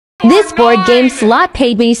This board game slot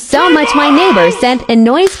paid me so much my neighbor sent a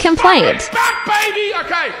noise complaint. Back, baby!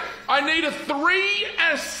 Okay, I need a 3,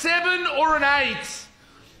 a 7, or an 8.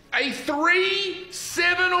 A 3,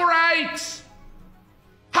 7, or 8.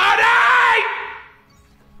 Hard 8!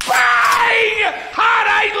 Bang! Hard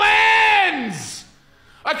 8 lands!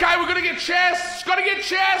 Okay, we're gonna get chests. Gotta get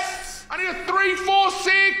chests. I need a 3, 4,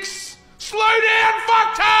 6. Slow down,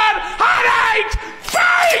 fucked hard. Hard 8!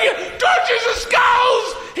 Bang! Dodges the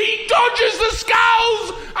skulls! He dodges the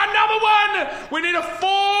skulls! Another one! We need a 4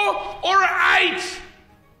 or an 8.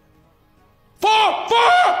 4!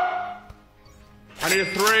 I need a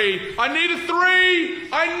 3. I need a 3.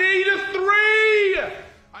 I need a 3.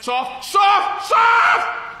 Soft, soft,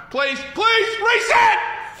 soft! Please, please, reset!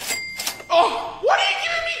 Oh, what are you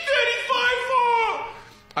giving me 35 for?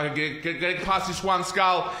 I can get past this one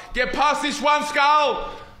skull. Get past this one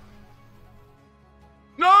skull.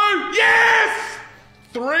 No, yes!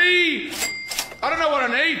 3. I don't know what I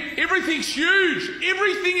need. Everything's huge.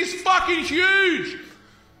 Everything is fucking huge.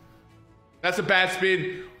 That's a bad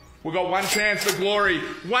spin. We've got one chance for glory.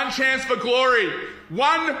 One chance for glory.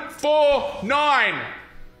 1, 4, 9.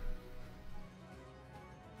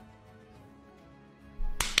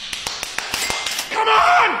 Come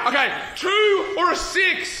on! Okay, 2 or a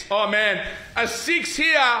 6. Oh man, a 6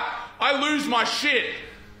 here, I lose my shit.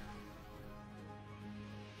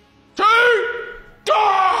 2!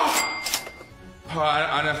 Oh!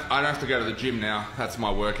 I don't have to go to the gym now. That's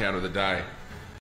my workout of the day.